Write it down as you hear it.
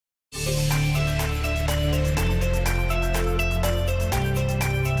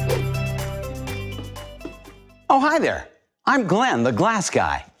Oh, hi there. I'm Glenn, the glass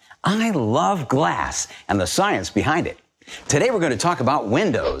guy. I love glass and the science behind it. Today we're going to talk about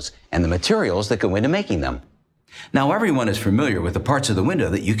windows and the materials that go into making them. Now, everyone is familiar with the parts of the window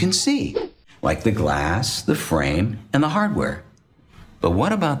that you can see, like the glass, the frame, and the hardware. But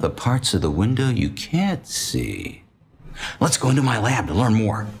what about the parts of the window you can't see? Let's go into my lab to learn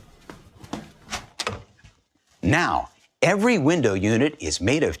more. Now, every window unit is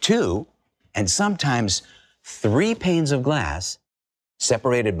made of 2 and sometimes 3 panes of glass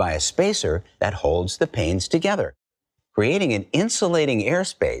separated by a spacer that holds the panes together, creating an insulating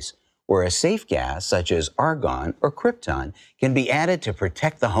airspace where a safe gas such as argon or krypton can be added to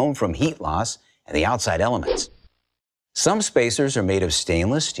protect the home from heat loss and the outside elements. Some spacers are made of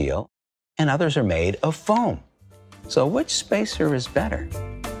stainless steel and others are made of foam. So which spacer is better?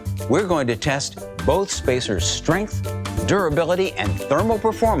 We're going to test both spacers' strength, durability, and thermal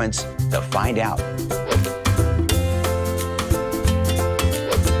performance to find out.